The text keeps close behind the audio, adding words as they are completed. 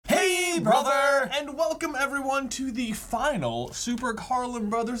Hey, brother! And welcome everyone to the final Super Carlin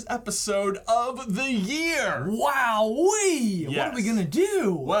Brothers episode of the year! Wow-wee! Yes. What are we gonna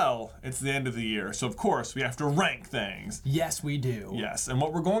do? Well, it's the end of the year, so of course we have to rank things. Yes, we do. Yes, and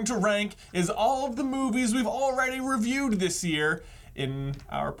what we're going to rank is all of the movies we've already reviewed this year in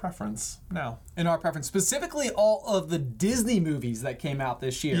our preference now. In our preference, specifically all of the Disney movies that came out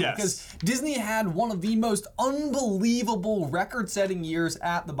this year. Yes. Because Disney had one of the most unbelievable record-setting years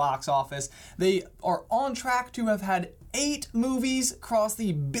at the box office. They are on track to have had 8 movies cross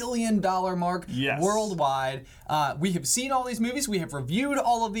the $1 billion mark worldwide. We have seen all these movies, we have reviewed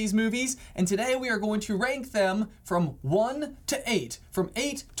all of these movies, and today we are going to rank them from 1 to 8. From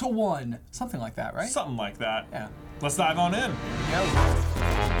 8 to 1. Something like that, right? Something like that. Yeah. Let's dive on in.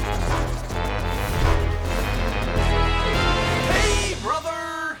 Hey,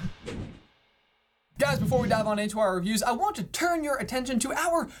 brother! Guys, before we dive on into our reviews, I want to turn your attention to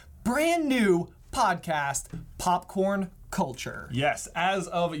our brand new podcast, Popcorn Culture. Yes, as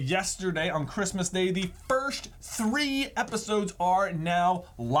of yesterday on Christmas Day, the first 3 episodes are now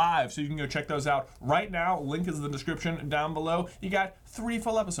live. So you can go check those out right now. Link is in the description down below. You got 3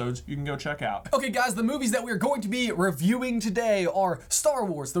 full episodes you can go check out. Okay, guys, the movies that we're going to be reviewing today are Star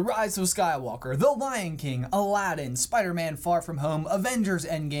Wars: The Rise of Skywalker, The Lion King, Aladdin, Spider-Man: Far From Home, Avengers: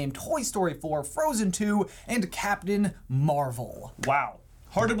 Endgame, Toy Story 4, Frozen 2, and Captain Marvel. Wow.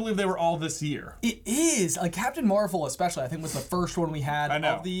 Hard to believe they were all this year. It is. Like Captain Marvel especially, I think was the first one we had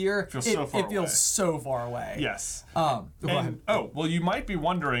of the year. It feels so far away. It feels so far away. Yes. Go ahead. Well, you might be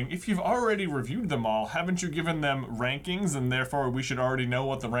wondering, if you've already reviewed them all, haven't you given them rankings and therefore we should already know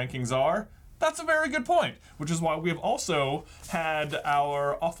what the rankings are? That's a very good point, which is why we have also had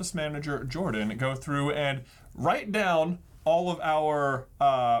our office manager, Jordan, go through and write down all of our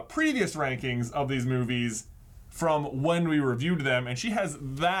previous rankings of these movies from when we reviewed them, and she has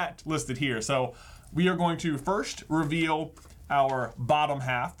that listed here. So we are going to first reveal our bottom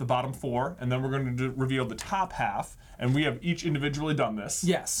half, the bottom 4, and then we're going to reveal the top half, and we have each individually done this.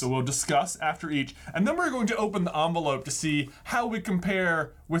 Yes. So we'll discuss after each, and then we're going to open the envelope to see how we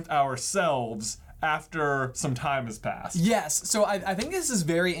compare with ourselves after some time has passed. Yes, so I think this is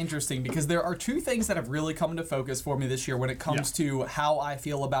very interesting because there are 2 things that have really come into focus for me this year when it comes to how I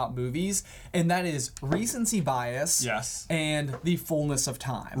feel about movies, and that is recency bias and the fullness of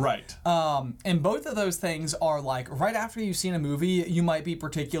time. Right. And both of those things are like right after you've seen a movie, you might be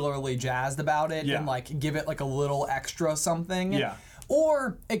particularly jazzed about it and like give it like a little extra something. Yeah.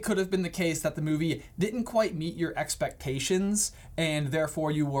 Or it could have been the case that the movie didn't quite meet your expectations and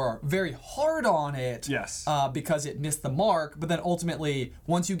therefore you were very hard on it because it missed the mark. But then ultimately,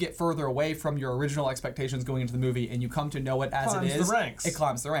 once you get further away from your original expectations going into the movie and you come to know it as it is, it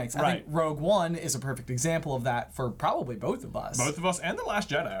climbs the ranks. I think Rogue One is a perfect example of that for probably both of us. Both of us and The Last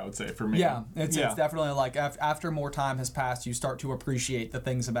Jedi, I would say, for me. Yeah, it's definitely like after more time has passed, you start to appreciate the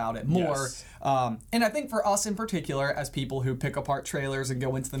things about it more. Yes. And I think for us in particular, as people who pick apart trailers and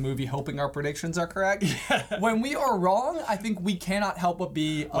go into the movie hoping our predictions are correct, when we are wrong, I think we cannot help but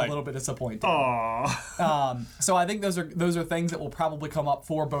be a little bit disappointed. So I think those are things that will probably come up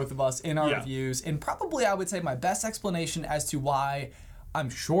for both of us in our reviews, and probably I would say my best explanation as to why I'm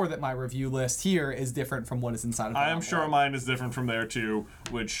sure that my review list here is different from what is inside of the I am sure mine is different from there too,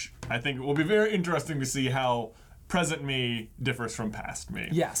 which I think will be very interesting to see how present me differs from past me.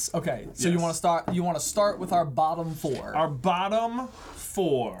 Yes. Okay. So you want to start with our bottom 4. Our bottom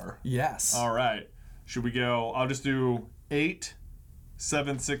 4. Yes. All right. Should we go? I'll just do 8,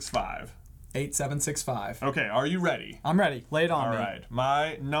 7, 6, 5. 8, 7, 6, 5. Okay. Are you ready? I'm ready. Lay it on me. All right.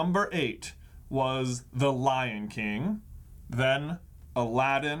 My number 8 was The Lion King, then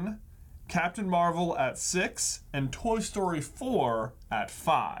Aladdin, Captain Marvel at 6, and Toy Story 4 at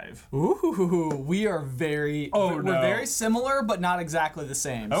 5. Ooh, we are very very similar, but not exactly the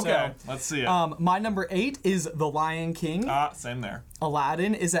same. Okay, so, let's see it. My number 8 is The Lion King. Same there.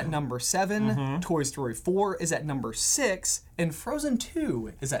 Aladdin is at number 7. Toy Story 4 is at number 6, and Frozen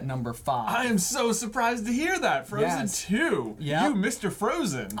 2 is at number 5. I am so surprised to hear that. Frozen 2. Yep. You, Mr.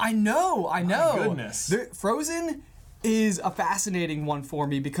 Frozen. I know. My goodness. Frozen is a fascinating one for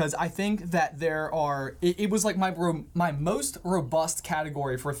me because I think that there are, it was like my most robust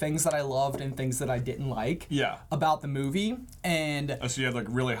category for things that I loved and things that I didn't like about the movie. And so you had like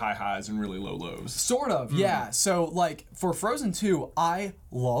really high highs and really low lows. Sort of, yeah. So like for Frozen 2, I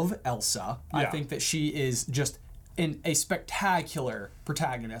love Elsa. I think that she is just a spectacular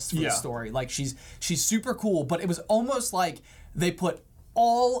protagonist for the story. Like she's super cool, but it was almost like they put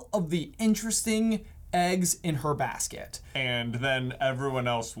all of the interesting eggs in her basket. And then everyone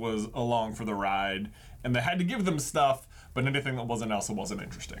else was along for the ride, and they had to give them stuff, but anything that wasn't Elsa wasn't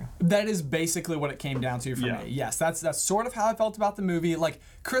interesting. That is basically what it came down to for me. Yes, that's sort of how I felt about the movie. Like,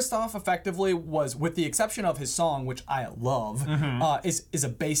 Kristoff effectively was, with the exception of his song, which I love, is a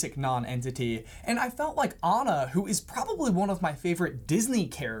basic non-entity. And I felt like Anna, who is probably one of my favorite Disney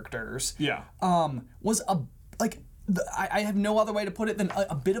characters, was I have no other way to put it than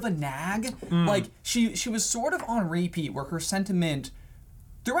a bit of a nag. Like, she was sort of on repeat, where her sentiment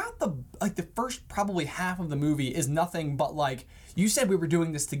throughout the first probably half of the movie is nothing but like, you said we were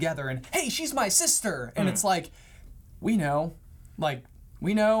doing this together, and hey, she's my sister, and it's like, we know.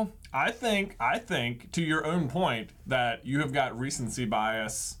 I think to your own point that you have got recency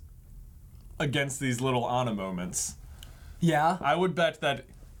bias against these little Anna moments. Yeah. I would bet that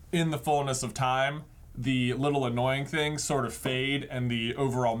in the fullness of time, the little annoying things sort of fade, and the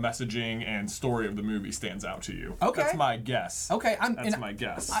overall messaging and story of the movie stands out to you. Okay. That's my guess. Okay. That's my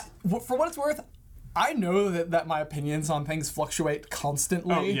guess. For what it's worth, I know that my opinions on things fluctuate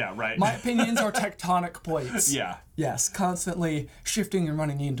constantly. Oh, yeah, right. My opinions are tectonic plates. Yeah. Yes, constantly shifting and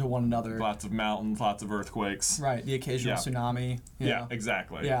running into one another. Lots of mountains, lots of earthquakes. Right, the occasional tsunami. Yeah,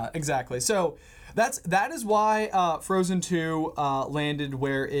 exactly. Yeah, exactly. So that is why Frozen 2 landed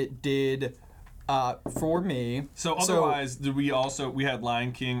where it did for me. So otherwise, we had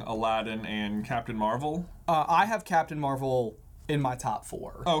Lion King, Aladdin, and Captain Marvel? I have Captain Marvel in my top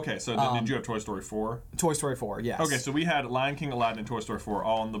 4. Okay, so then did you have Toy Story 4? Toy Story 4, yes. Okay, so we had Lion King, Aladdin, and Toy Story 4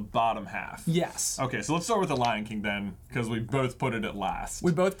 all in the bottom half. Yes. Okay, so let's start with the Lion King then, because we both put it at last.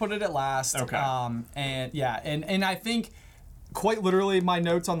 We both put it at last. Okay. And I think quite literally my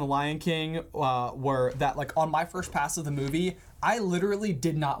notes on the Lion King were that, like, on my first pass of the movie, I literally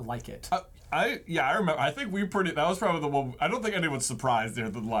did not like it. I remember. I think that was probably the one. I don't think anyone's surprised there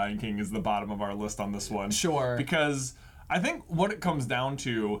that the Lion King is the bottom of our list on this one. Sure. Because I think what it comes down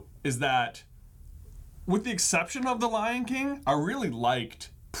to is that, with the exception of the Lion King, I really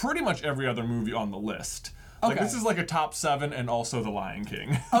liked pretty much every other movie on the list. Like, this is like a top 7 and also the Lion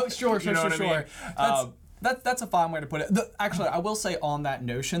King. Oh, sure. You know what I mean? That's a fine way to put it. Actually, I will say on that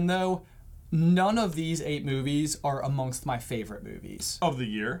notion, though, none of these 8 movies are amongst my favorite movies. Of the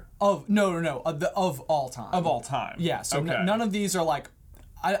year? Of all time. Of all time. Yeah, so none of these are like,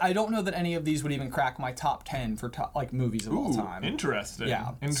 I don't know that any of these would even crack my top 10 for movies of all time. Interesting.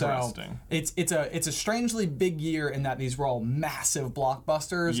 Yeah. Interesting. So it's a strangely big year in that these were all massive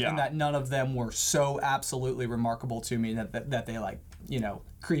blockbusters, and that none of them were so absolutely remarkable to me that they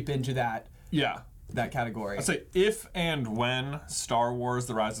creep into that. Yeah. That category. I'd say if and when Star Wars: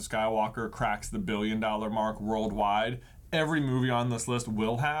 The Rise of Skywalker cracks the $1 billion mark worldwide, every movie on this list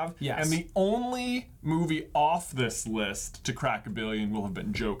will have. Yes. And the only movie off this list to crack $1 billion will have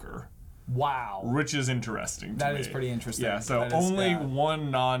been Joker. Wow. Which is interesting to me. That is pretty interesting. Yeah, so only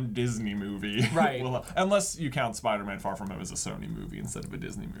one non-Disney movie. Right. Unless you count Spider-Man Far From Home as a Sony movie instead of a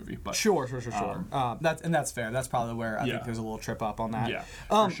Disney movie. But Sure. That's fair. That's probably where I think there's a little trip up on that. Yeah,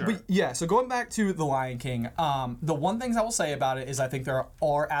 for sure. But so going back to The Lion King, the one thing I will say about it is I think there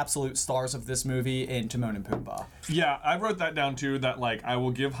are absolute stars of this movie in Timon and Pumbaa. Yeah, I wrote that down too, that like I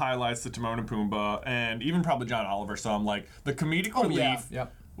will give highlights to Timon and Pumbaa and even probably John Oliver some. Like the comedic relief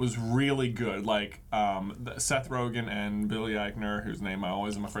was really good. Like Seth Rogen and Billy Eichner, whose name I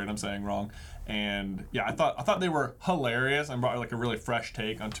always am afraid I'm saying wrong. And yeah, I thought they were hilarious and brought like a really fresh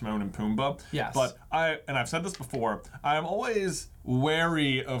take on Timon and Pumbaa. Yes. But I've said this before, I'm always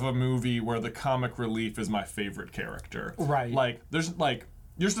wary of a movie where the comic relief is my favorite character. Right. Like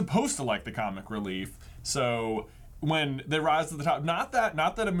you're supposed to like the comic relief. So when they rise to the top, not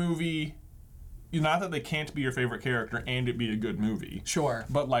that a movie, not that they can't be your favorite character and it be a good movie. Sure.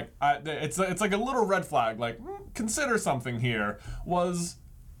 But like it's like a little red flag. Like consider something here. Was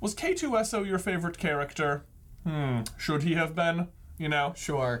K2SO your favorite character? Should he have been? You know?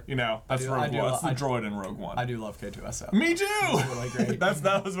 Sure. You know, that's Rogue One. That's the droid in Rogue One. I do love K2SO. Me too. It's really great.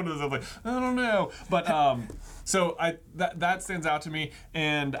 that was one of those. I was like, I don't know, but so that stands out to me,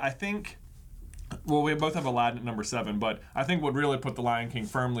 and I think. Well, we both have Aladdin at number 7, but I think what really put The Lion King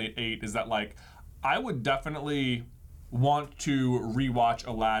firmly at 8 is that like I would definitely want to rewatch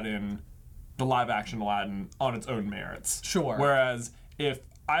Aladdin, the live-action Aladdin, on its own merits. Sure. Whereas if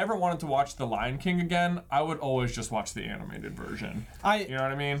I ever wanted to watch The Lion King again, I would always just watch the animated version. You know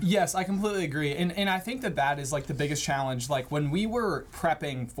what I mean? Yes, I completely agree. And I think that is like the biggest challenge. Like when we were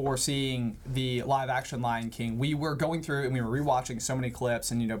prepping for seeing the live action Lion King, we were going through and we were rewatching so many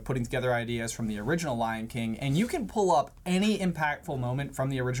clips and putting together ideas from the original Lion King, and you can pull up any impactful moment from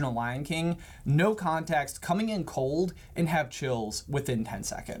the original Lion King, no context, coming in cold, and have chills within 10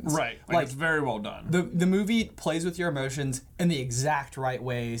 seconds. Right. Like it's very well done. The movie plays with your emotions in the exact right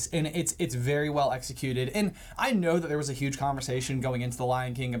way face, and it's very well executed. And I know that there was a huge conversation going into The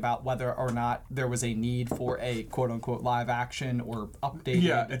Lion King about whether or not there was a need for a quote unquote live action or updated.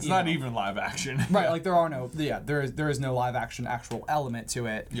 Yeah, it's not even live action. Right, like there is no live action actual element to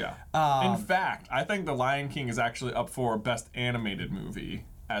it. Yeah. In fact, I think The Lion King is actually up for Best Animated Movie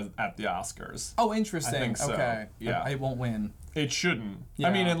at the Oscars. Oh, interesting. I think so. Okay. Yeah. It won't win. It shouldn't. Yeah.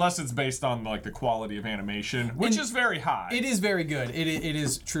 I mean, unless it's based on like the quality of animation, which is very high. It is very good. It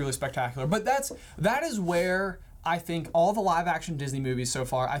is truly spectacular. But that is where I think all the live action Disney movies so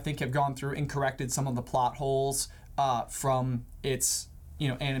far, I think, have gone through and corrected some of the plot holes from its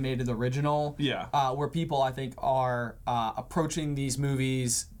animated original. Yeah. Where people, I think, are approaching these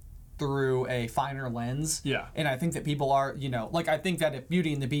movies through a finer lens. Yeah. And I think that people are, like, I think that if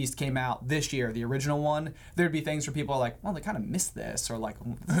Beauty and the Beast came out this year, the original one, there'd be things where people are like, well, they kind of missed this, or like,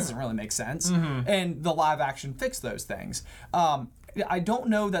 this doesn't really make sense. Mm-hmm. And the live action fixed those things. I don't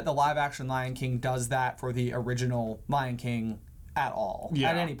know that the live action Lion King does that for the original Lion King at all,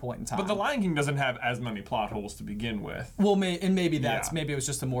 at any point in time. But The Lion King doesn't have as many plot holes to begin with. Well, maybe it was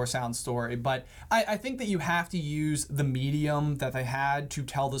just a more sound story. But I think that you have to use the medium that they had to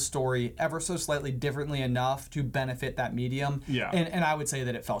tell the story ever so slightly differently enough to benefit that medium. Yeah. And I would say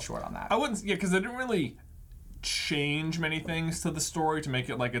that it fell short on that. I wouldn't, because they didn't really change many things to the story to make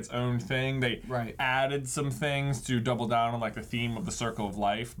it like its own thing. They added some things to double down on like the theme of the circle of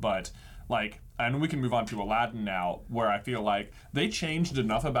life, but like, and we can move on to Aladdin now, where I feel like they changed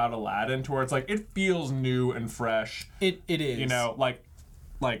enough about Aladdin to where it's like it feels new and fresh. It is.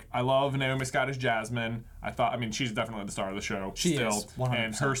 Like I love Naomi Scott as Jasmine. I mean, she's definitely the star of the show. She still, is, 100%.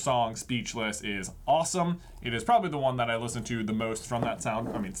 And her song "Speechless" is awesome. It is probably the one that I listen to the most from that sound.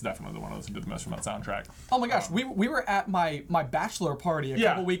 I mean, it's definitely the one I listen to the most from that soundtrack. Oh my gosh, we were at my bachelor party a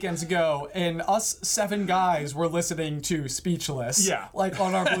couple weekends ago, and us 7 guys were listening to "Speechless." Yeah. Like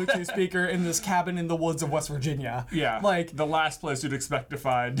on our Bluetooth speaker in this cabin in the woods of West Virginia. Yeah. Like the last place you'd expect to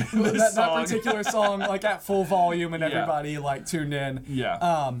find this that particular song, like at full volume, and Yeah. everybody like tuned in.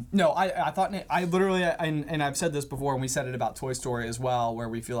 Yeah. No, I thought I literally, and I've said this before, and we said it about Toy Story as well, where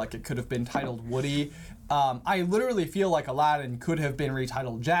we feel like it could have been titled Woody. I literally feel like Aladdin could have been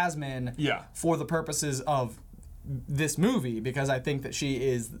retitled Jasmine. Yeah. For the purposes of this movie, because I think that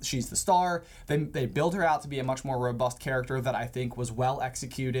she's the star. They build her out to be a much more robust character that I think was well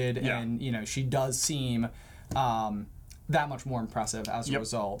executed, and she does seem that much more impressive as a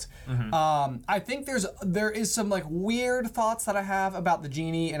result. Mm-hmm. I think there is some like weird thoughts that I have about the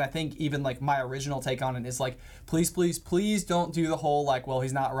genie, and I think even like my original take on it is like, please don't do the whole like, well,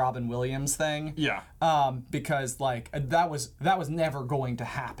 he's not Robin Williams thing. Yeah. Because like that was never going to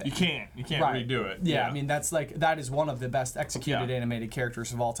happen. You can't redo it. Yeah, I mean that is one of the best executed animated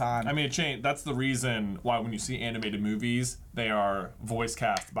characters of all time. I mean, that's the reason why when you see animated movies, they are voice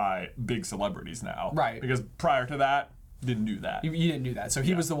cast by big celebrities now. Right. Because prior to that, didn't do that. You didn't do that. So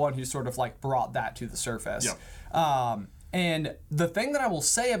he was the one who sort of like brought that to the surface. Yep. And the thing that I will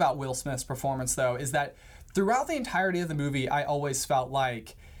say about Will Smith's performance, though, is that throughout the entirety of the movie, I always felt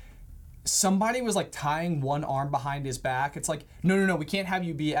like somebody was like tying one arm behind his back. It's like, no, we can't have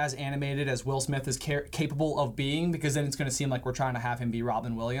you be as animated as Will Smith is capable of being, because then it's going to seem like we're trying to have him be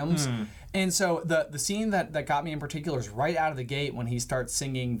Robin Williams. And so the scene that got me in particular is right out of the gate when he starts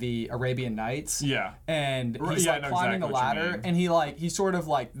singing the Arabian Nights. Yeah. And he's like climbing the ladder, and he sort of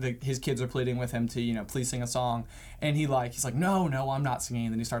like his kids are pleading with him to please sing a song, and he's like no, I'm not singing.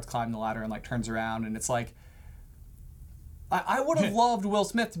 And then he starts climbing the ladder and like turns around, and it's like, I would have loved Will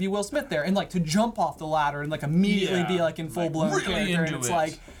Smith to be Will Smith there, and like to jump off the ladder and like immediately be like in full blown really character, into and it's it.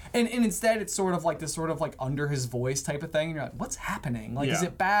 like, and instead it's sort of like this sort of like under his voice type of thing, and you're like, what's happening? Like, is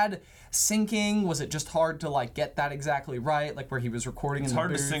it bad syncing? Was it just hard to like get that exactly right? Like where he was recording in the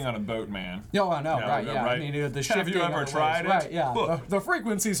booth? It's hard to sing on a boat, man. No, I know, right? Yeah, right. I mean the shifting. Have you ever tried it? Right, yeah. The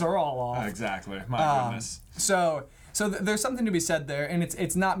frequencies are all off. Exactly. My goodness. So there's something to be said there, and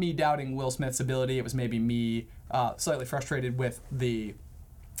it's not me doubting Will Smith's ability. It was maybe me slightly frustrated with the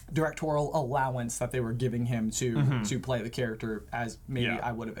directorial allowance that they were giving him to play the character as maybe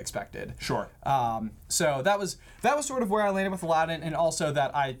I would have expected. Sure. So that was sort of where I landed with Aladdin, and also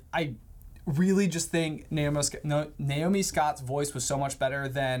that I really just think Naomi Scott's voice was so much better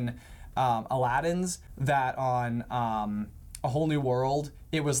than Aladdin's, that on A Whole New World,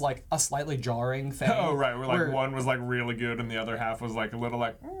 it was like a slightly jarring thing. Oh, right. Where one was like really good and the other half was like a little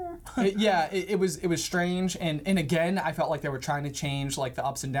like. It was strange, and again, I felt like they were trying to change like the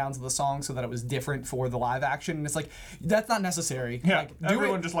ups and downs of the song so that it was different for the live action, and it's like, that's not necessary. Yeah, like,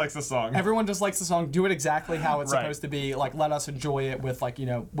 everyone just likes the song. Everyone just likes the song. Do it exactly how it's supposed to be. Like, let us enjoy it with like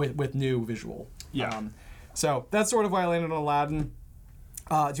with new visual. Yeah. So that's sort of why I landed on Aladdin.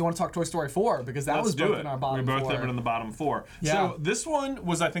 Do you want to talk Toy Story 4? Because that was both in our bottom 4. We both have it in the bottom 4. Yeah. So this one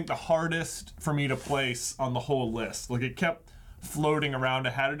was, I think, the hardest for me to place on the whole list. Like, it kept floating around. I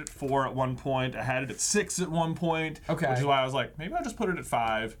had it at 4 at one point. I had it at 6 at one point. Okay. Which is why I was like, maybe I'll just put it at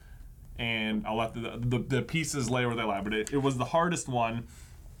 5, and I'll let the pieces lay where they lie. But it was the hardest one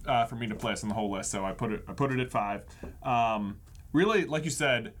for me to place on the whole list, so I put it at 5. Really, like you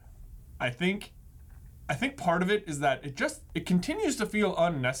said, I think part of it is that it continues to feel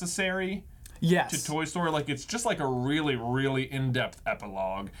unnecessary. Yes. To Toy Story. Like, it's just like a really, really in-depth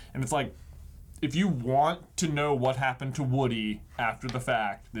epilogue. And it's like, if you want to know what happened to Woody after the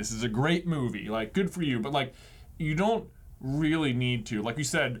fact, this is a great movie. Like, good for you. But, like, you don't really need to. Like you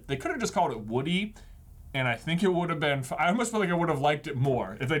said, they could have just called it Woody, and I think it would have been... I almost feel like I would have liked it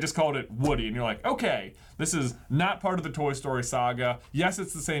more if they just called it Woody. And you're like, okay, this is not part of the Toy Story saga. Yes,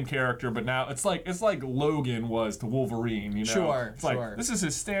 it's the same character, but now it's like Logan was to Wolverine, you know? Sure, it's like, this is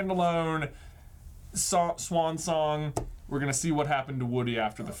his standalone swan song. We're going to see what happened to Woody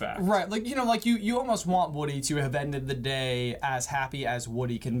after the fact. Right, like, you know, like you almost want Woody to have ended the day as happy as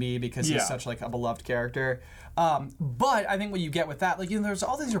Woody can be because he's such like a beloved character. But I think what you get with that, like, you know, there's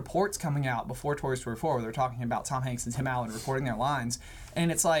all these reports coming out before Toy Story 4 where they're talking about Tom Hanks and Tim Allen recording their lines,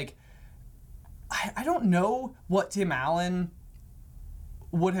 and it's like, I don't know what Tim Allen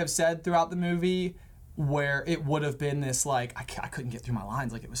would have said throughout the movie where it would have been this, like, I couldn't get through my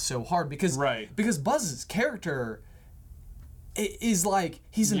lines, like, it was so hard, because Buzz's character is like,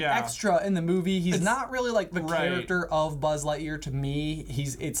 he's an extra in the movie. He's not really like the character of Buzz Lightyear to me.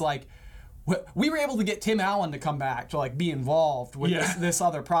 It's like, we were able to get Tim Allen to come back to like be involved with this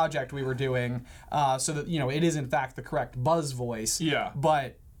other project we were doing, so that, you know, it is in fact the correct Buzz voice. Yeah.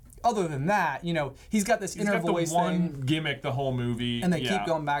 But other than that, you know, he's got this inner voice thing. He's got the one gimmick the whole movie. And they keep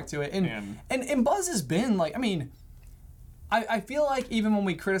going back to it. And Buzz has been like, I mean, I feel like even when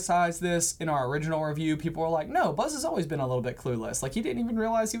we criticized this in our original review, people were like, no, Buzz has always been a little bit clueless. Like, he didn't even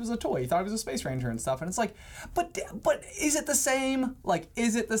realize he was a toy. He thought he was a space ranger and stuff. And it's like, but is it the same? Like,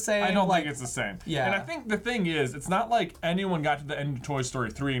 is it the same? I don't think it's the same. Yeah. And I think the thing is, it's not like anyone got to the end of Toy Story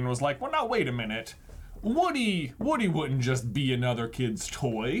 3 and was like, well, now, wait a minute. Woody wouldn't just be another kid's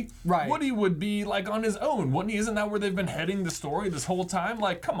toy. Right. Woody would be, like, on his own, wouldn't he? Isn't that where they've been heading the story this whole time?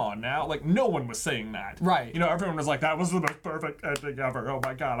 Like, come on now. Like, no one was saying that. Right. You know, everyone was like, that was the most perfect ending ever. Oh,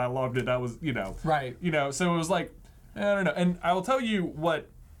 my God, I loved it. That was, you know. Right. You know, so it was like, I don't know. And I will tell you what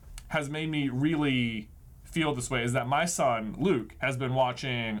has made me really feel this way is that my son, Luke, has been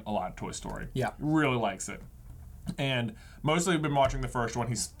watching a lot of Toy Story. Yeah. Really likes it. And mostly we've been watching the first one.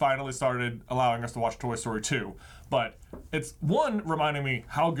 He's finally started allowing us to watch Toy Story 2. But it's, one, reminding me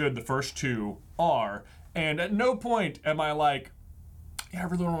how good the first two are. And at no point am I like, yeah, I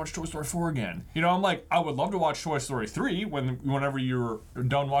really want to watch Toy Story 4 again. You know, I'm like, I would love to watch Toy Story 3 whenever you're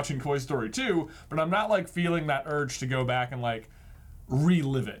done watching Toy Story 2. But I'm not, like, feeling that urge to go back and, like,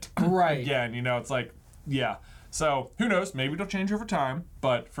 relive it. Right. Again, you know, it's like, yeah. So, who knows? Maybe it'll change over time.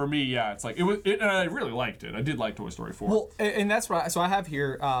 But for me, yeah, it's like, and I really liked it. I did like Toy Story 4. Well, and that's right. So I have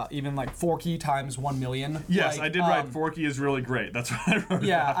here even like Forky times 1 million. Yes, like, I did write Forky is really great. That's what I wrote.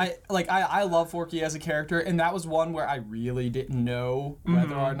 Yeah, I love Forky as a character. And that was one where I really didn't know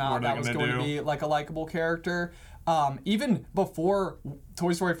whether or not that was going to be like a likable character. Even before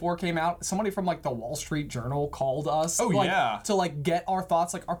Toy Story 4 came out, somebody from like the Wall Street Journal called us to like get our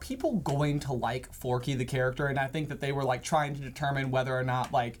thoughts. Like, are people going to like Forky the character? And I think that they were like trying to determine whether or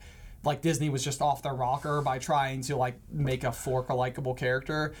not like Disney was just off their rocker by trying to like make a Fork a likable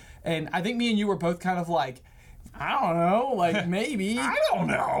character. And I think me and you were both kind of like, I don't know, like maybe. I don't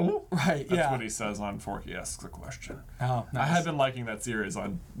know. Right, That's what he says on Forky Asks a Question. Oh, nice. I have been liking that series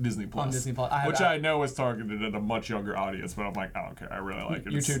on Disney Plus. On Disney Plus. Which I know is targeted at a much younger audience, but I'm like, I don't care. I really like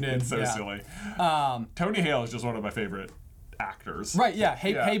it. You tuned in. It's so silly. Tony Hale is just one of my favorite actors. Right, yeah.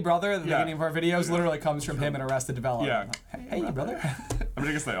 Hey brother, at the beginning of our videos literally comes from him in Arrested Development. Yeah. Hey brother. I mean,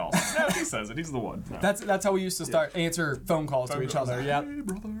 I guess they all. No, he says it. He's the one. No. That's how we used to answer phone calls to each other. Yeah. Hey,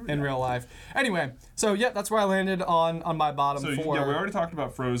 brother. In real life. Anyway, so yeah, that's where I landed on my bottom 4. Yeah, we already talked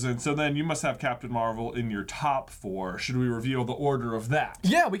about Frozen. So then you must have Captain Marvel in your top 4. Should we reveal the order of that?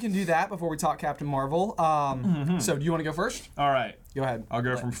 Yeah, we can do that before we talk Captain Marvel. So do you want to go first? All right. Go ahead. I'll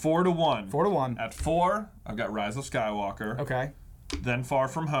go from 4 to 1. 4 to 1. At 4, I've got Rise of Skywalker. Okay. Then Far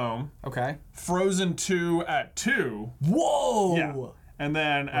From Home. Okay. Frozen 2 at 2. Whoa! Yeah. And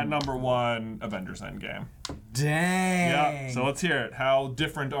then at number 1, Avengers Endgame. Dang. Yeah. So let's hear it. How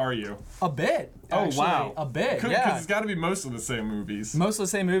different are you? A bit. Actually, a bit. Because yeah. it's got to be most of the same movies. Most of the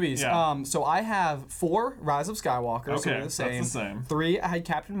same movies. Yeah. So I have 4 Rise of Skywalker. So Okay, we're the same. that's the same. 3 I had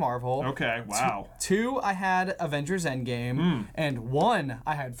Captain Marvel. Okay. Wow. 2 I had Avengers Endgame, and 1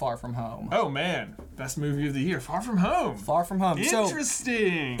 I had Far From Home. Oh man, best movie of the year, Far From Home. Far From Home.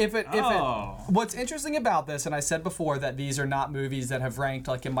 Interesting. So what's interesting about this, and I said before that these are not movies that have ranked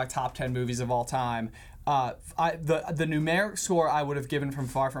like in my top 10 movies of all time. The numeric score I would have given from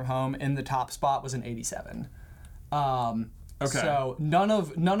Far From Home in the top spot was an 87. Okay. So none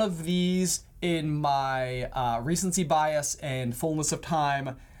of these in my recency bias and fullness of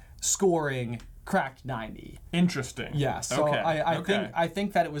time scoring cracked 90. Interesting. Yeah. So okay. I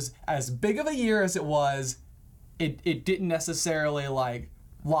think that it was as big of a year as it was. It didn't necessarily like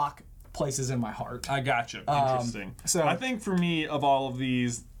lock places in my heart. I gotcha. Interesting. So I think for me, of all of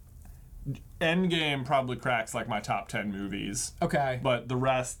these, Endgame probably cracks like my top 10 movies. Okay. But the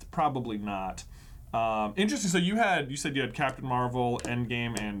rest probably not. Interesting. So you said you had Captain Marvel,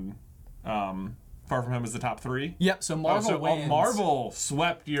 Endgame, and Far From Home as the top 3. Yep. So Marvel wins. Marvel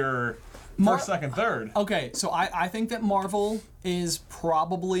swept your first, second, third. Okay. So I think that Marvel is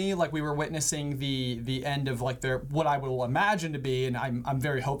probably like we were witnessing the end of like their what I will imagine to be, and I'm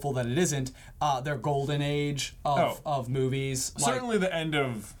very hopeful that it isn't their golden age of movies. Certainly the end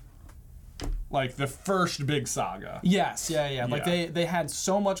of like the first big saga. Yes, yeah. Like they had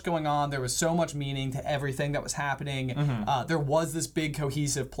so much going on. There was so much meaning to everything that was happening. Mm-hmm. There was this big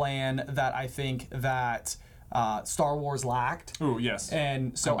cohesive plan that I think that Star Wars lacked. Ooh, yes.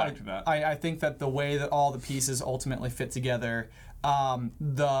 And so I think that the way that all the pieces ultimately fit together,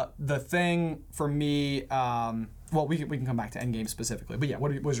 the thing for me, well, we can come back to Endgame specifically, but yeah,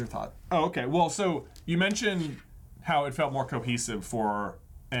 what was your thought? Oh, okay. Well, so you mentioned how it felt more cohesive for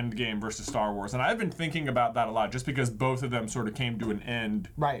Endgame versus Star Wars, and I've been thinking about that a lot, just because both of them sort of came to an end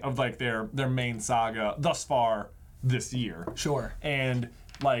of like their main saga thus far this year. Sure. And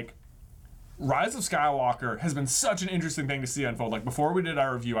like Rise of Skywalker has been such an interesting thing to see unfold. Like before we did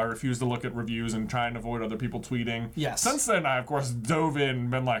our review, I refused to look at reviews and try and avoid other people tweeting. Yes. Since then, I of course dove in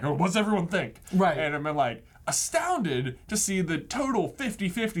and been like, oh, what's everyone think? Right. And I've been like astounded to see the total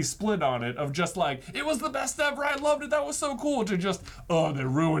 50-50 split on it of just like, it was the best ever, I loved it, that was so cool, to just, oh, they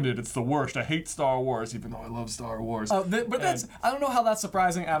ruined it, it's the worst, I hate Star Wars, even though I love Star Wars. But I don't know how that's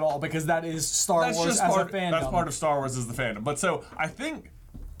surprising at all, because that is Star Wars as a fandom. That's part of Star Wars as the fandom. But so, I think,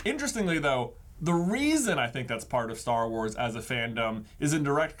 interestingly though, the reason I think that's part of Star Wars as a fandom is in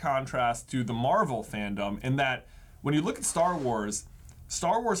direct contrast to the Marvel fandom, in that when you look at Star Wars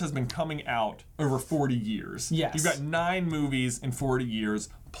has been coming out over 40 years. Yes. You've got 9 movies in 40 years,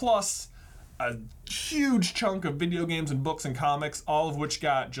 plus a huge chunk of video games and books and comics, all of which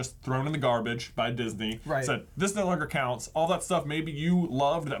got just thrown in the garbage by Disney. Right. Said, this no longer counts. All that stuff maybe you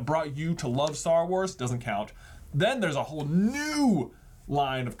loved that brought you to love Star Wars doesn't count. Then there's a whole new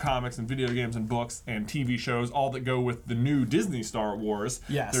line of comics and video games and books and TV shows, all that go with the new Disney Star Wars.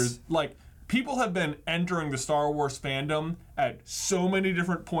 Yes. There's like, people have been entering the Star Wars fandom at so many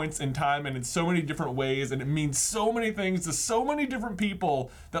different points in time and in so many different ways, and it means so many things to so many different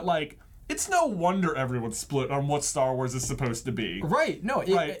people that like, it's no wonder everyone's split on what Star Wars is supposed to be. Right. No,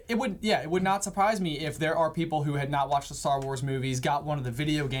 it would not surprise me if there are people who had not watched the Star Wars movies, got one of the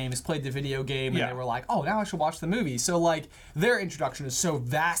video games, played the video game, and they were like, oh, now I should watch the movie. So, like, their introduction is so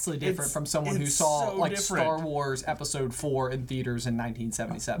vastly different from someone who saw, like, Star Wars Episode 4 in theaters in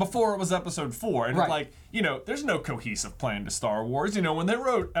 1977. Before it was Episode 4. And, like, you know, there's no cohesive plan to Star Wars. You know, when they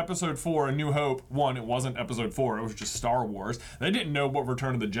wrote Episode 4, A New Hope, one, it wasn't Episode 4, it was just Star Wars. They didn't know what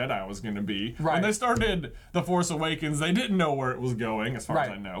Return of the Jedi was going to be. Right. When they started The Force Awakens, they didn't know where it was going, as far as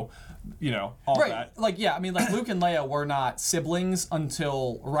I know. You know, all that. Like, yeah, I mean, like, Luke and Leia were not siblings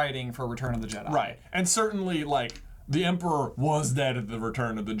until writing for Return of the Jedi. Right. And certainly, like, the Emperor was dead at the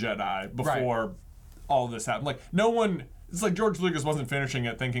Return of the Jedi before all this happened. Like, no one... It's like George Lucas wasn't finishing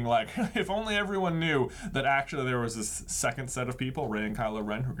it thinking like, if only everyone knew that actually there was this second set of people, Rey and Kylo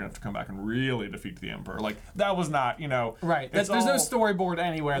Ren, who are going to have to come back and really defeat the Emperor. Like, that was not, you know... Right. There's no storyboard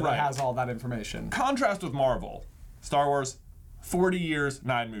anywhere that has all that information. Contrast with Marvel. Star Wars, 40 years,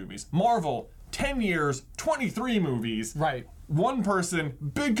 9 movies. Marvel, 10 years, 23 movies. Right. One person,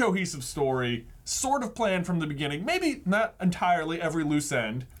 big cohesive story, sort of planned from the beginning. Maybe not entirely every loose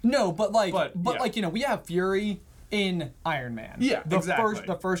end. No, but like, you know, we have Fury in Iron Man. Yeah, exactly.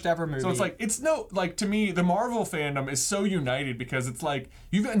 The first ever movie. So it's like, it's no, like, to me, the Marvel fandom is so united because it's like,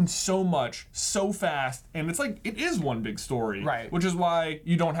 you've gotten so much, so fast, and it's like, it is one big story. Right. Which is why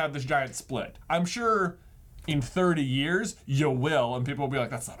you don't have this giant split. I'm sure in 30 years, you will, and people will be like,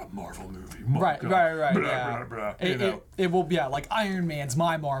 that's not a Marvel movie. Right. Blah, Yeah. blah, It will be like Iron Man's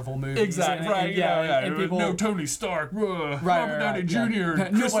my Marvel movie. Exactly. Right. And people, no Tony Stark. Robert Downey Jr. Yeah.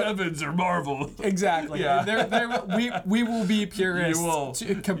 Chris Evans are Marvel. Exactly. Yeah. We will be purists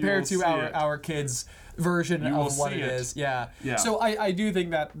compared to our our kids' version of what it is. Yeah. So I do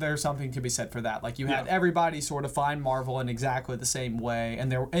think that there's something to be said for that. Like you had everybody sort of find Marvel in exactly the same way,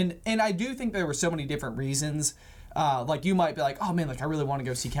 and I do think there were so many different reasons. Like you might be like, oh man, like I really want to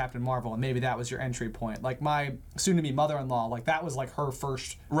go see Captain Marvel, and maybe that was your entry point. Like my soon-to-be mother-in-law, like that was like her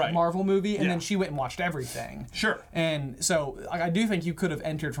first Marvel movie, and then she went and watched everything. Sure. And so like, I do think you could have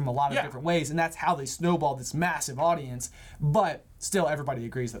entered from a lot of different ways, and that's how they snowballed this massive audience. But still, everybody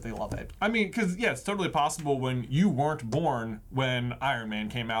agrees that they love it. I mean, because it's totally possible when you weren't born when Iron Man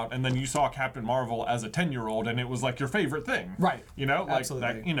came out, and then you saw Captain Marvel as a 10-year-old, and it was like your favorite thing. Right. You know, like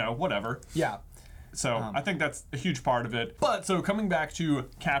absolutely. that. Whatever. Yeah. So I think that's a huge part of it. But so coming back to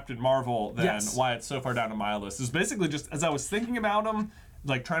Captain Marvel, then why it's so far down on my list is basically just as I was thinking about them,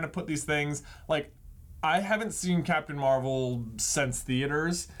 like trying to put these things like. I haven't seen Captain Marvel since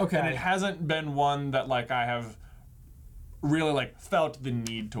theaters. Okay. And it hasn't been one that like I have really like felt the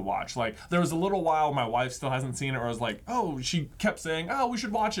need to watch. Like there was a little while my wife still hasn't seen it where I was like, oh, she kept saying, oh, we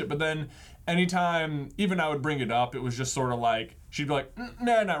should watch it. But then anytime even I would bring it up, it was just sort of like, she'd be like,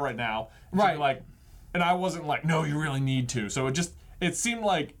 nah, not right now. She'd be like, and I wasn't like, no, you really need to. So it seemed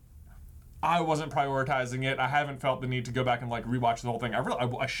like I wasn't prioritizing it. I haven't felt the need to go back and like rewatch the whole thing.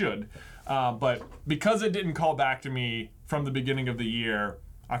 I should. But because it didn't call back to me from the beginning of the year,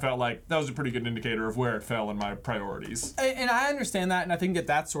 I felt like that was a pretty good indicator of where it fell in my priorities. And I understand that, and I think that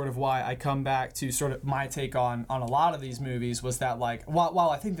that's sort of why I come back to sort of my take on a lot of these movies was that, like, while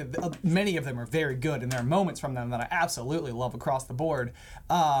I think that many of them are very good, and there are moments from them that I absolutely love across the board,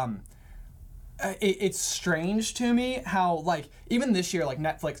 it's strange to me how, like, even this year, like,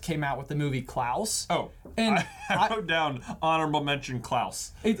 Netflix came out with the movie Klaus. Oh, and I wrote down honorable mention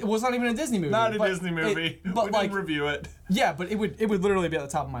Klaus. It was not even a Disney movie. Not a Disney movie. But we like, didn't review it. Yeah, but it would literally be at the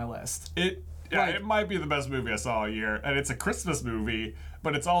top of my list. It might be the best movie I saw all year, and it's a Christmas movie,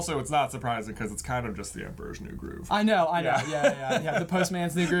 but it's not surprising because it's kind of just the Emperor's New Groove. I know. Yeah. The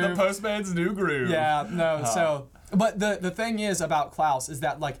Postman's New Groove. The Postman's New Groove. Yeah, no, so... But the thing is about Klaus is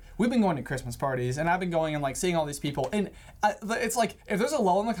that, like, we've been going to Christmas parties, and I've been going and, like, seeing all these people, and it's like, if there's a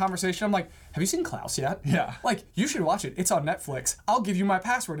lull in the conversation, I'm like, have you seen Klaus yet? Yeah. Like, you should watch it. It's on Netflix. I'll give you my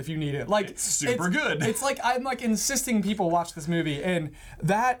password if you need it. Like, it's super good. It's like, I'm, like, insisting people watch this movie, and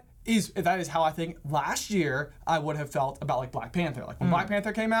that is how I think last year I would have felt about like Black Panther. Like when Black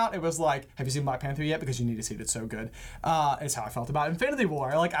Panther came out, it was like, have you seen Black Panther yet? Because you need to see it. It's so good. It's how I felt about Infinity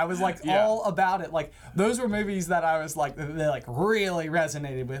War. Like I was like all about it. Like those were movies that I was like, they like really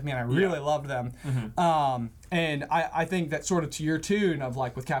resonated with me and I really loved them. Mm-hmm. And I think that sort of to your tune of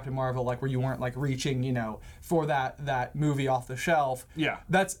like with Captain Marvel, like where you weren't like reaching, you know, for that movie off the shelf. Yeah.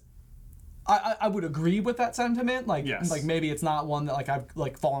 That's, I would agree with that sentiment. Like, like maybe it's not one that like I've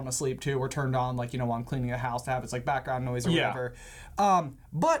like fallen asleep to or turned on like, you know, while I'm cleaning a house to have its like background noise or whatever.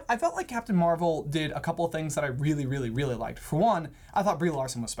 But I felt like Captain Marvel did a couple of things that I really, really, really liked. For one, I thought Brie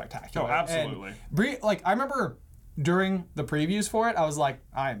Larson was spectacular. Oh, absolutely. And Brie, like I remember during the previews for it, I was like,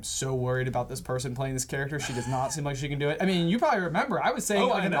 I am so worried about this person playing this character. She does not seem like she can do it. I mean, you probably remember, I was saying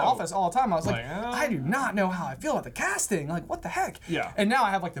in the office all the time, I was like, I do not know how I feel about the casting. Like, what the heck? Yeah. And now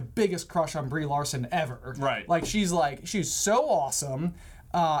I have like the biggest crush on Brie Larson ever. Right. Like, she's so awesome.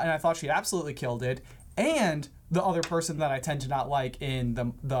 And I thought she absolutely killed it. And the other person that I tend to not like in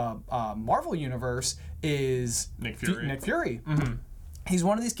the Marvel universe is Nick Fury. Nick Fury. Mm-hmm. He's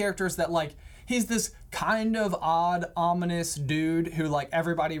one of these characters that like, he's this kind of odd, ominous dude who, like,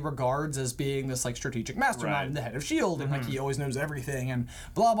 everybody regards as being this, like, strategic mastermind and the head of S.H.I.E.L.D. And, like, he always knows everything and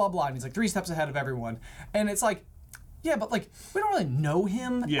blah, blah, blah. And he's, like, 3 steps ahead of everyone. And it's like, yeah, but, like, we don't really know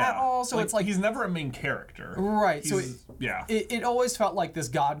him at all. So it's like... He's never a main character. Right. So it always felt like this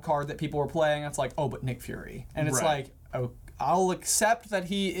God card that people were playing. It's like, oh, but Nick Fury. And it's like, oh, I'll accept that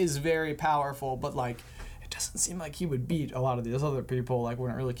he is very powerful, but, like... doesn't seem like he would beat a lot of these other people like when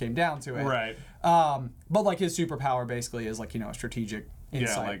it really came down to it. Right. But like his superpower basically is like, you know, a strategic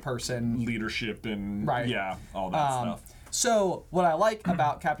insight like person. Leadership and all that stuff. So what I like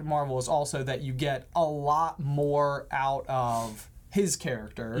about Captain Marvel is also that you get a lot more out of his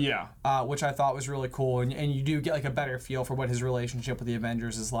character. Yeah. Which I thought was really cool. And you do get like a better feel for what his relationship with the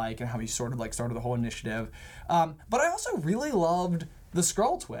Avengers is like and how he sort of like started the whole initiative. But I also really loved the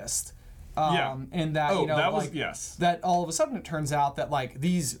Skrull twist. And that, you know, that like, was, that all of a sudden it turns out that like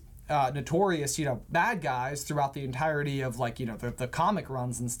these notorious, bad guys throughout the entirety of like, the comic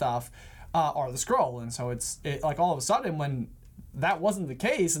runs and stuff are the Skrull. And so it's like all of a sudden when that wasn't the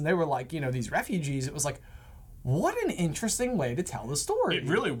case and they were like, these refugees, it was like, what an interesting way to tell the story. It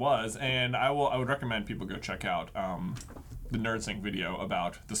really was, and I would recommend people go check out the NerdSync video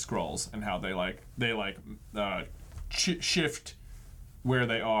about the Skrulls and how they shift where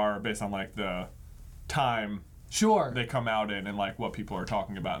they are based on like the time Sure. they come out in and like what people are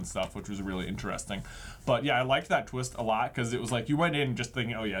talking about and stuff, which was really interesting. But yeah, I liked that twist a lot because it was like you went in just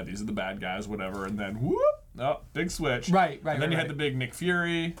thinking, oh yeah, these are the bad guys, whatever, and then whoop, oh, big switch. Right. And then you had the big Nick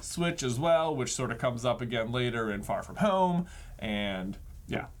Fury switch as well, which sort of comes up again later in Far From Home, and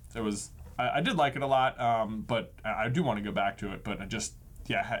yeah, it was. I did like it a lot, but I do want to go back to it, but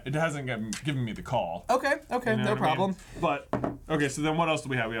it hasn't given me the call. Okay, You know no problem. But okay, so then what else do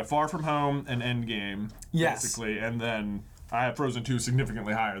we have? We have Far From Home and Endgame, basically, and then I have Frozen 2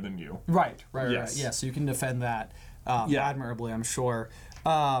 significantly higher than you. Right. Yes. Yeah, so you can defend that admirably, I'm sure.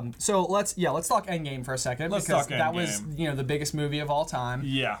 So let's talk Endgame for a second because that was the biggest movie of all time.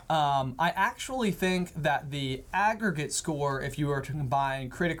 Yeah. I actually think that the aggregate score, if you were to combine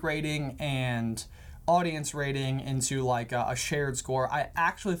critic rating and audience rating into like a shared score, I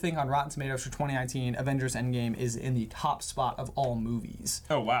actually think on Rotten Tomatoes for 2019, Avengers Endgame is in the top spot of all movies.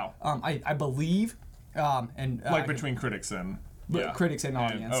 Oh wow. I believe, and between critics and. Critics and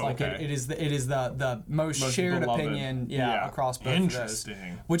audience, it is the most shared beloved. opinion, across both of those,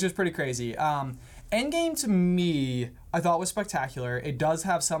 Interesting. which is pretty crazy. Endgame to me, I thought was spectacular. It does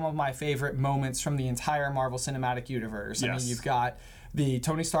have some of my favorite moments from the entire Marvel Cinematic Universe. Yes. I mean, you've got the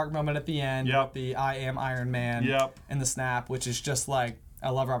Tony Stark moment at the end, with the I am Iron Man, and the snap, which is just like, I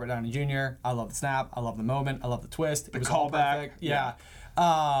love Robert Downey Jr. I love the snap. I love the moment. I love the twist. It was all perfect. Yeah.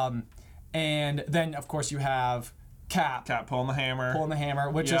 And then of course you have Cap pulling the hammer,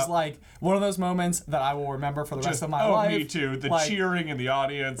 which is like one of those moments that I will remember for the rest of my life. Me too. The cheering in the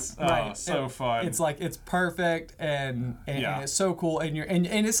audience, so fun. It's like it's perfect and it's so cool. And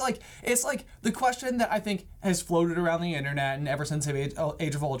it's like the question that I think has floated around the internet, and ever since Age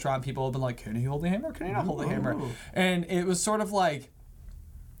of Ultron, people have been like, can he hold the hammer? Can he not hold the hammer? And it was sort of like,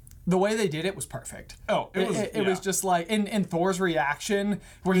 the way they did it was perfect. Oh, it was just like in Thor's reaction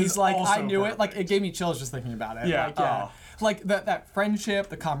where he's like, I knew perfect. it. Like, it gave me chills just thinking about it. Yeah. Like that friendship,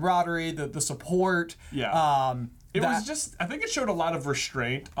 the camaraderie, the support. Yeah. Was just, I think it showed a lot of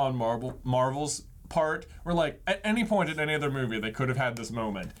restraint on Marvel's part, where like at any point in any other movie they could have had this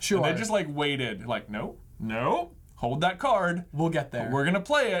moment. Sure. And they just like waited, like no, hold that card. We'll get there. We're gonna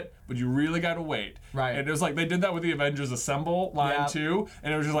play it, but you really gotta wait. Right. And it was like they did that with the Avengers Assemble line too,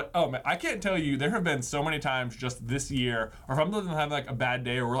 and it was just like, oh man, I can't tell you, there have been so many times just this year, or if I'm having like a bad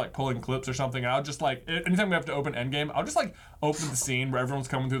day, or we're like pulling clips or something, I'll just like, anytime we have to open Endgame, I'll just like open the scene where everyone's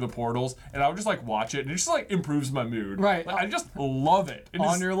coming through the portals, and I'll just like watch it, and it just like improves my mood. Right. Like, I just love it.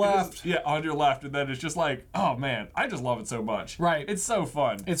 On your left. On your left, and then it's just like, oh man, I just love it so much. Right. It's so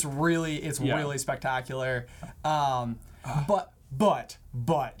fun. It's really spectacular. But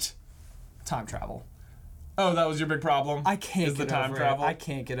time travel. Oh, that was your big problem? I can't get time over travel? it. I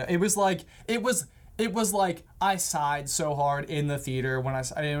can't get it. It was like I sighed so hard in the theater when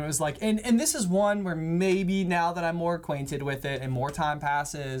it was like, and this is one where maybe now that I'm more acquainted with it and more time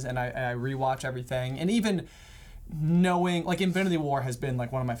passes and I rewatch everything, and even knowing, like, Infinity War has been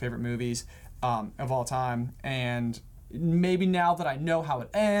like one of my favorite movies of all time, and maybe now that I know how it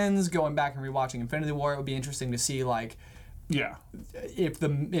ends, going back and rewatching Infinity War, it would be interesting to see like, if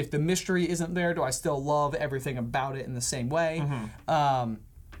the mystery isn't there, do I still love everything about it in the same way? Mm-hmm.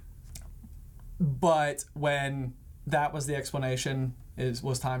 But when that was the explanation,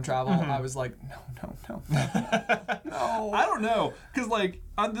 was time travel, I was like, no. No. I don't know, because like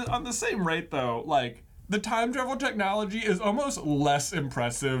on the same rate though, like the time travel technology is almost less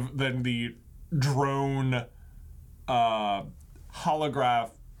impressive than the drone hologram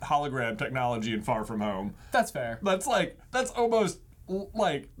technology in Far From Home. That's fair. That's almost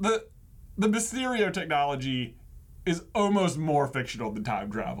like the Mysterio technology is almost more fictional than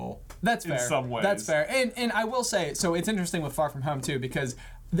time travel. That's fair. In some ways. That's fair. And I will say, so it's interesting with Far From Home too, because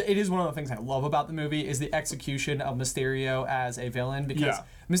it is one of the things I love about the movie is the execution of Mysterio as a villain, because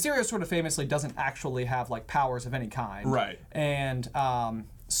Mysterio sort of famously doesn't actually have like powers of any kind. Right. And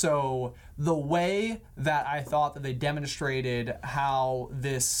so the way that I thought that they demonstrated how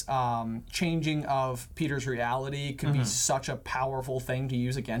this changing of Peter's reality could be such a powerful thing to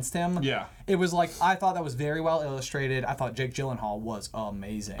use against him. Yeah. It was like, I thought that was very well illustrated. I thought Jake Gyllenhaal was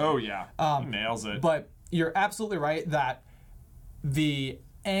amazing. Oh yeah. He nails it. But you're absolutely right that the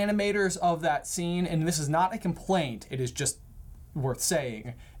animators of that scene, and this is not a complaint, it is just worth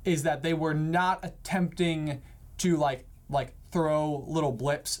saying, is that they were not attempting to like throw little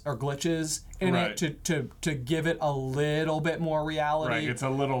blips or glitches in it to give it a little bit more reality. Right, it's a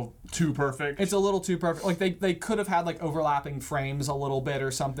little too perfect. It's a little too perfect. Like they could have had like overlapping frames a little bit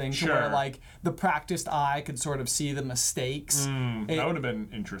or something to where like the practiced eye could sort of see the mistakes. That would have been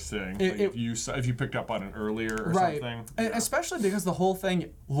interesting if you picked up on it earlier or something. Yeah. Especially because the whole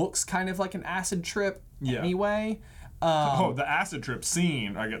thing looks kind of like an acid trip anyway. The acid trip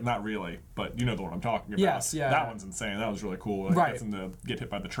scene, I get not really, but you know the one I'm talking about. Yes, yeah. That one's insane. That was really cool. Like, gets him to get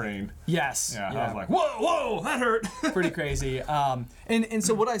hit by the train. Yes. Yeah. I was like, whoa, that hurt. Pretty crazy. And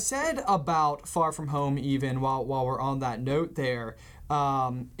so what I said about Far From Home, even while we're on that note there,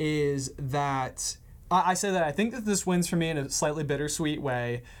 is that I say that I think that this wins for me in a slightly bittersweet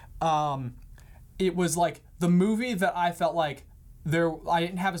way. It was like the movie that I felt like I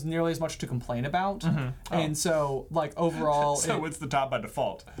didn't have nearly as much to complain about, and so like overall, so it's the top by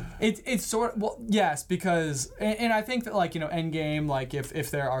default. It's sort of, well, yes, because and I think that like Endgame, like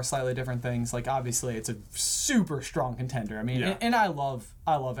if there are slightly different things, like obviously it's a super strong contender. I mean, and I love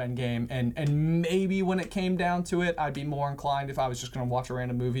Endgame, and maybe when it came down to it, I'd be more inclined if I was just gonna watch a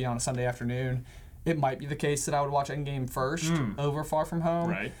random movie on a Sunday afternoon. It might be the case that I would watch Endgame first over Far From Home.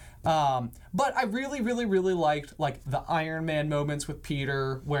 Right. But I really, really, really liked like the Iron Man moments with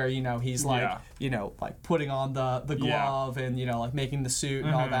Peter, where he's like like putting on the glove and like making the suit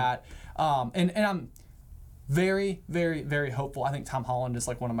and all that. And I'm very, very, very hopeful. I think Tom Holland is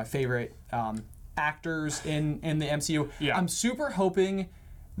like one of my favorite actors in the MCU. Yeah. I'm super hoping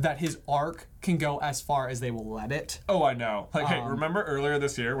that his arc can go as far as they will let it. Oh, I know. Like, hey, remember earlier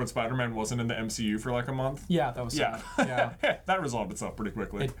this year when Spider-Man wasn't in the MCU for like a month? Yeah, that was sad. Yeah. That resolved itself pretty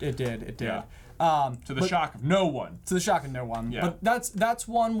quickly. It did. Yeah. To the shock of no one. To the shock of no one. Yeah. But that's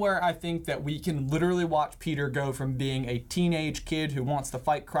one where I think that we can literally watch Peter go from being a teenage kid who wants to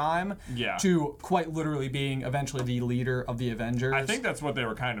fight crime to quite literally being eventually the leader of the Avengers. I think that's what they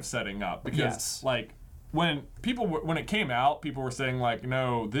were kind of setting up because like when it came out, people were saying like,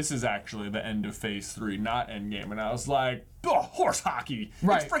 no, this is actually the end of Phase 3, not Endgame, and I was like, oh, horse hockey!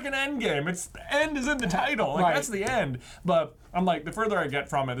 Right. It's freaking Endgame. The end is in the title. Like that's the end. But I'm like, the further I get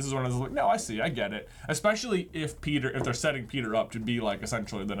from it, this is when I was like, no, I get it. Especially if they're setting Peter up to be like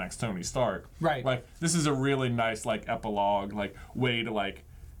essentially the next Tony Stark. Right. Like this is a really nice like epilogue, like way to like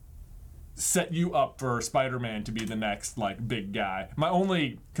set you up for Spider-Man to be the next like big guy. My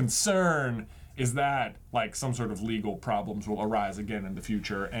only concern is that like some sort of legal problems will arise again in the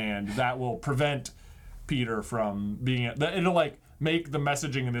future, and that will prevent Peter from being it'll like make the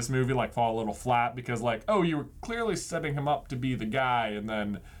messaging in this movie like fall a little flat because like, oh, you were clearly setting him up to be the guy, and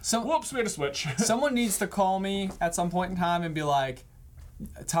then whoops, made a switch. Someone needs to call me at some point in time and be like,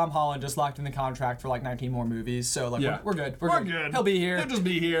 Tom Holland just locked in the contract for like 19 more movies, so like we're good. We're good. He'll be here. He'll just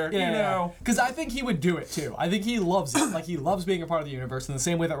be here. Yeah. Because I think he would do it too. I think he loves it. Like he loves being a part of the universe in the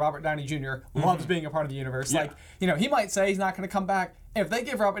same way that Robert Downey Jr. loves being a part of the universe. Yeah. Like he might say he's not going to come back. If they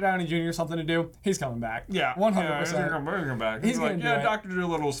give Robert Downey Jr. something to do, he's coming back. Yeah, 100%. He's going to come back. He's like, Dr.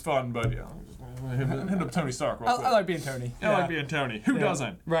 Doolittle's fun, but hit up Tony Stark real quick. I like being Tony. I like being Tony. Who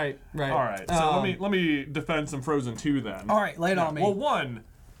doesn't? Right. All right. So let me defend some Frozen 2 then. All right, lay it on me. Well, one.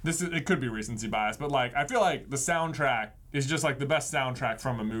 It could be recency bias, but like I feel like the soundtrack is just like the best soundtrack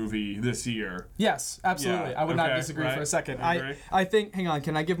from a movie this year. Yes, absolutely. I would not disagree for a second. I think, hang on,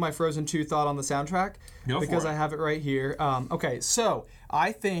 can I give my Frozen 2 thought on the soundtrack? Go for it. Because I have it right here. Okay, so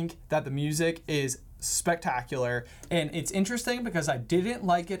I think that the music is spectacular, and it's interesting because I didn't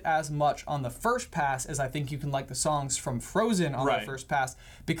like it as much on the first pass as I think you can like the songs from Frozen on the first pass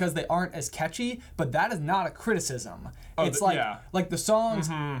because they aren't as catchy, but that is not a criticism. It's like the songs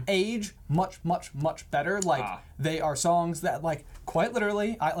age much, much, much better. Like they are songs that like quite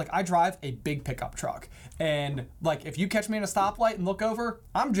literally, I drive a big pickup truck, and like if you catch me in a stoplight and look over,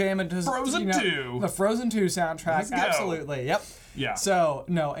 I'm jamming to Frozen 2. The Frozen 2 soundtrack. Let's go. Absolutely. Yep. Yeah. So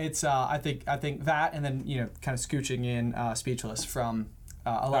no, it's I think that, and then kind of scooching in Speechless from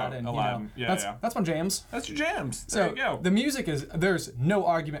Aladdin. Aladdin. That's my jams. That's your jams. So there you go. The music there's no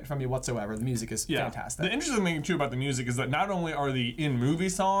argument from me whatsoever. The music is fantastic. The interesting thing too about the music is that not only are the in-movie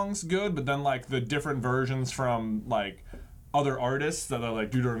songs good, but then like the different versions from like other artists that they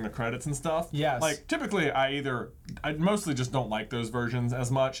like do during the credits and stuff. Yes. Like typically I mostly just don't like those versions as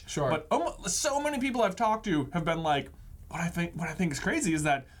much. Sure. But so many people I've talked to have been like, what I think is crazy is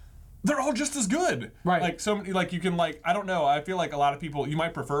that they're all just as good. Right. Like so many, like you can like, I don't know, I feel like a lot of people, you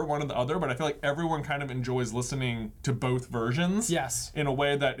might prefer one or the other, but I feel like everyone kind of enjoys listening to both versions. Yes. In a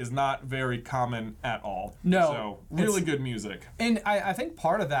way that is not very common at all. No. So really good music. And I think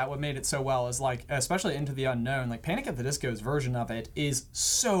part of that, what made it so well is like, especially Into the Unknown, like Panic at the Disco's version of it is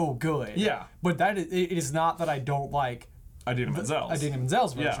so good. Yeah. But that is, it is not that I don't like Idina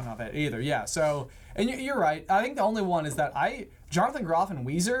Menzel's version of it either. Yeah. So, and you're right. I think the only one is that Jonathan Groff and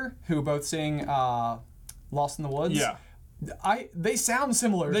Weezer, who both sing Lost in the Woods. Yeah. They sound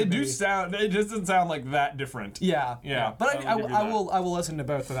similar. They to do me. sound. It just doesn't sound like that different. Yeah. Yeah. But I will listen to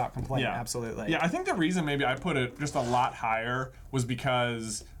both without complaint. Yeah. Absolutely. Yeah. I think the reason maybe I put it just a lot higher was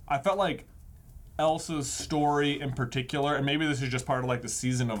because I felt like Elsa's story in particular, and maybe this is just part of like the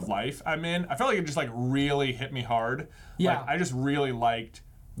season of life I'm in, I felt like it just like really hit me hard. Yeah. Like, I just really liked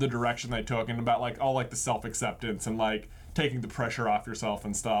the direction they took and about like all like the self-acceptance and like taking the pressure off yourself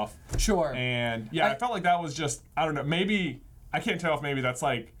and stuff. Sure. And yeah, I felt like that was just, I don't know, maybe, I can't tell if maybe that's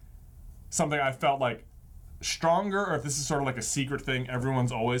like something I felt like stronger, or if this is sort of like a secret thing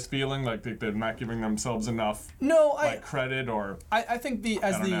everyone's always feeling, like they're not giving themselves enough credit, or I think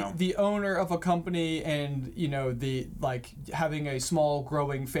the owner of a company, and you know, the like having a small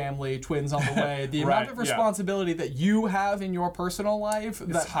growing family, twins on the way, the right, amount of responsibility that you have in your personal life,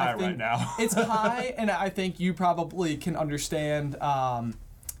 it's that high I think right now. it's high, and I think you probably can understand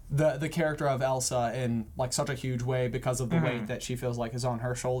the character of Elsa in like such a huge way because of the weight that she feels like is on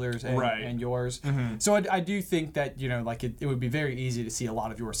her shoulders and yours. So I do think that, you know, like it would be very easy to see a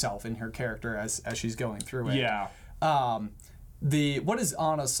lot of yourself in her character as she's going through it. Yeah. What is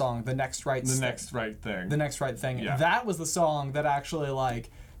Anna's song? The Next Right Thing. The Next Right Thing. Yeah. That was the song that actually like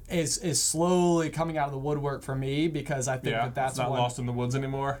is slowly coming out of the woodwork for me, because I think that's it's not Lost in the Woods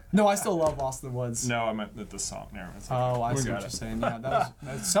anymore. No, I still love Lost in the Woods. No, I meant the song. Never mind. Oh, I see what you're saying. Yeah, that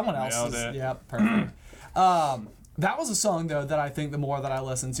was someone else's. Nailed it. Yeah, perfect. That was a song though that I think the more that I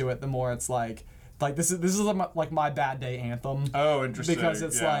listen to it, the more it's like this is like my bad day anthem. Oh, interesting. Because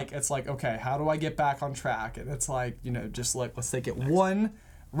it's like okay, how do I get back on track? And it's like, you know, just like let's take it one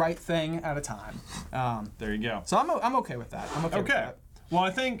right thing at a time. There you go. So I'm okay with that. I'm okay. With that. Well, I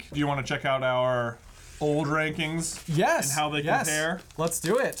think, do you want to check out our old rankings? Yes. And how they compare? Let's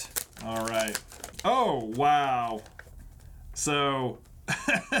do it. All right. Oh, wow. So,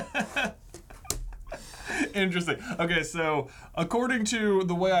 interesting. Okay, so according to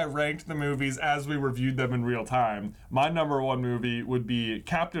the way I ranked the movies as we reviewed them in real time, my number one movie would be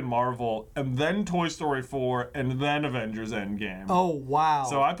Captain Marvel, and then Toy Story 4, and then Avengers Endgame. Oh, wow.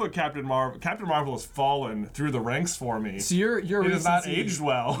 So I put Captain Marvel. Captain Marvel has fallen through the ranks for me. So your it has not aged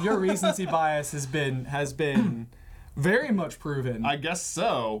well. Your recency bias has been very much proven. I guess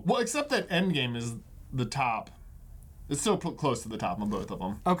so. Well, except that Endgame is the top. It's so close to the top on both of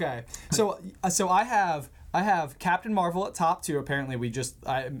them. Okay, so I have Captain Marvel at top 2. Apparently,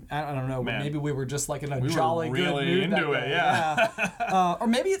 I don't know. Man. Maybe we were just like in a We jolly were good really mood into that it, day. yeah. Or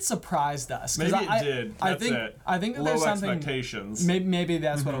maybe it surprised us. Maybe it did. That's it. I think that Low there's something. expectations. Maybe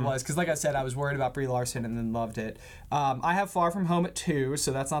that's what it was. Because like I said, I was worried about Brie Larson and then loved it. I have Far From Home at 2,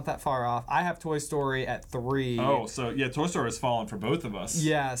 so that's not that far off. I have Toy Story at 3. Oh, so yeah, Toy Story has fallen for both of us.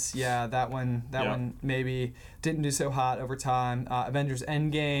 Yes, yeah, that one maybe didn't do so hot over time. Avengers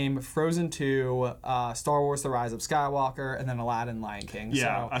Endgame, Frozen 2, Star Wars: The Rise of Skywalker, and then Aladdin, Lion King.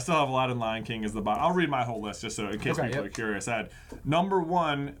 Yeah, so, I still have Aladdin, Lion King as the bottom. I'll read my whole list just so in case people are curious. I had number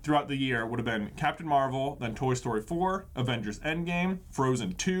 1 throughout the year would have been Captain Marvel, then Toy Story 4, Avengers Endgame,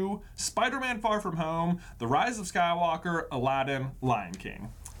 Frozen 2, Spider-Man: Far From Home, The Rise of Skywalker, Aladdin, Lion King.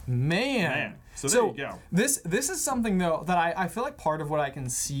 Man. So there you go. This is something though that I feel like part of what I can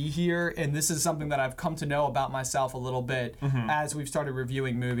see here, and this is something that I've come to know about myself a little bit as we've started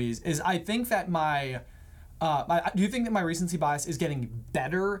reviewing movies, is I think that I do think that my recency bias is getting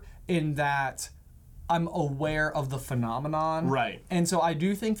better in that I'm aware of the phenomenon. Right. And so I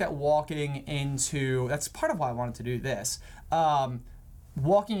do think that that's part of why I wanted to do this.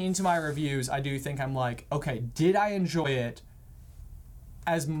 Walking into my reviews, I do think I'm like, okay, did I enjoy it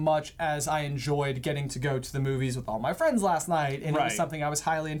as much as I enjoyed getting to go to the movies with all my friends last night, and it was something I was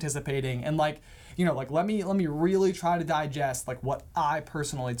highly anticipating, and like, you know, like let me really try to digest like what I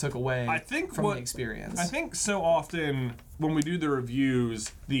personally took away from the experience. I think so often when we do the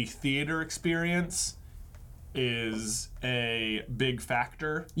reviews, the theater experience is a big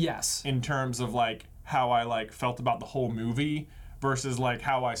factor. Yes. In terms of like how I like felt about the whole movie versus like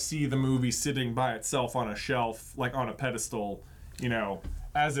how I see the movie sitting by itself on a shelf, like on a pedestal, you know,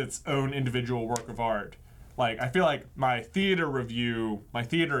 as its own individual work of art. Like, I feel like my theater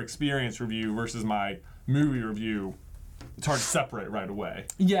experience review versus my movie review it's hard to separate right away.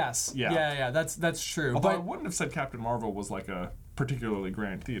 Yes. Yeah. Yeah. That's true. Although I But wouldn't have said Captain Marvel was like a particularly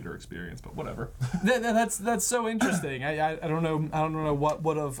grand theater experience, but whatever. that's so interesting. I don't know what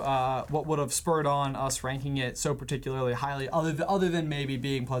would have spurred on us ranking it so particularly highly, other than maybe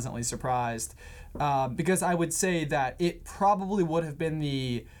being pleasantly surprised, because I would say that it probably would have been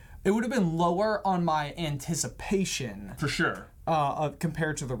lower on my anticipation For sure.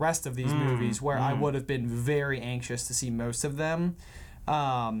 compared to the rest of these movies, where I would have been very anxious to see most of them.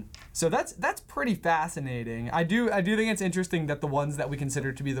 So that's pretty fascinating. I do think it's interesting that the ones that we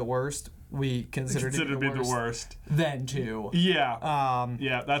consider to be the worst, we consider to be the worst. Then too. Yeah.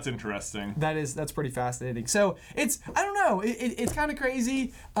 Yeah, that's interesting. That's pretty fascinating. So I don't know, it's kind of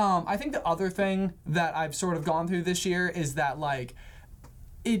crazy. I think the other thing that I've sort of gone through this year is that like,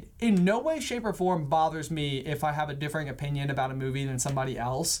 it in no way, shape, or form bothers me if I have a differing opinion about a movie than somebody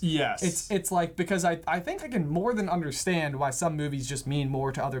else. Yes. It's like, because I think I can more than understand why some movies just mean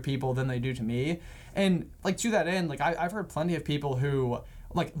more to other people than they do to me. And like, to that end, like I've heard plenty of people who,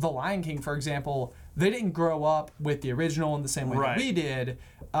 like The Lion King, for example, they didn't grow up with the original in the same way that we did.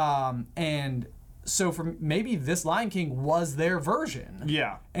 And so for maybe this Lion King was their version.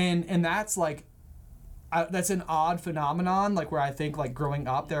 Yeah. And that's like, that's an odd phenomenon, like where I think like growing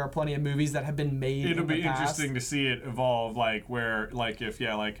up there are plenty of movies that have been made. It'll in the be past. interesting to see it evolve, like where like if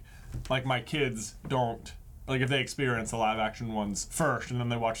like my kids don't, like if they experience the live action ones first and then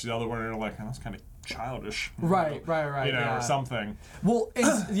they watch the other one and they're like, oh, that's kind of childish. Right, you know, yeah. or something. Well,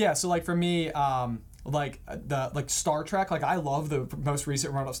 yeah, so like for me, like Star Trek, like I love the most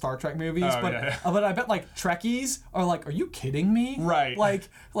recent run of Star Trek movies, but I bet like Trekkies are like, are you kidding me? Right.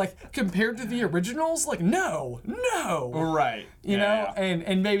 Like compared to the originals, like no. Right. You know,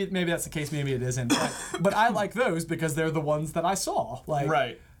 and maybe that's the case, maybe it isn't. But I like those because they're the ones that I saw. Like,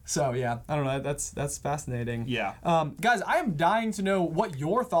 right. So yeah, I don't know. That's fascinating. Yeah. Guys, I am dying to know what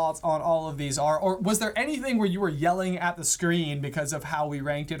your thoughts on all of these are. Or was there anything where you were yelling at the screen because of how we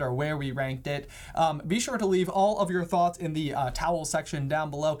ranked it or where we ranked it? Be sure to leave all of your thoughts in the towel section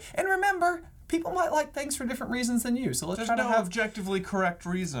down below. And remember, people might like things for different reasons than you. So let's try to have objectively correct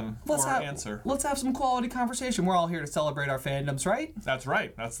reason for our answer. Let's have some quality conversation. We're all here to celebrate our fandoms, right? That's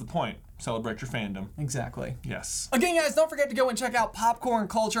right. That's the point. Celebrate your fandom. Exactly. Yes. Again, guys, don't forget to go and check out Popcorn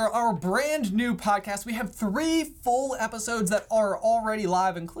Culture, our brand new podcast. We have 3 full episodes that are already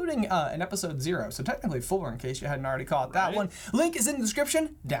live, including an episode 0. So technically 4 in case you hadn't already caught that one. Link is in the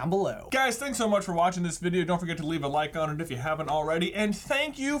description down below. Guys, thanks so much for watching this video. Don't forget to leave a like on it if you haven't already. And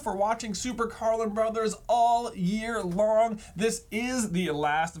thank you for watching Super Carlin Brothers all year long. This is the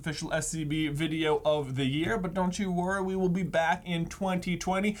last official SCB video of the year, but don't you worry, we will be back in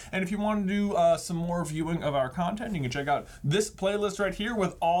 2020. And if you want to do some more viewing of our content, you can check out this playlist right here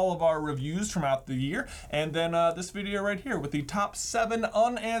with all of our reviews throughout the year, and then this video right here with the top 7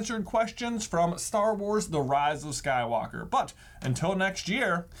 unanswered questions from Star Wars: The Rise of Skywalker. But until next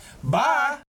year, bye!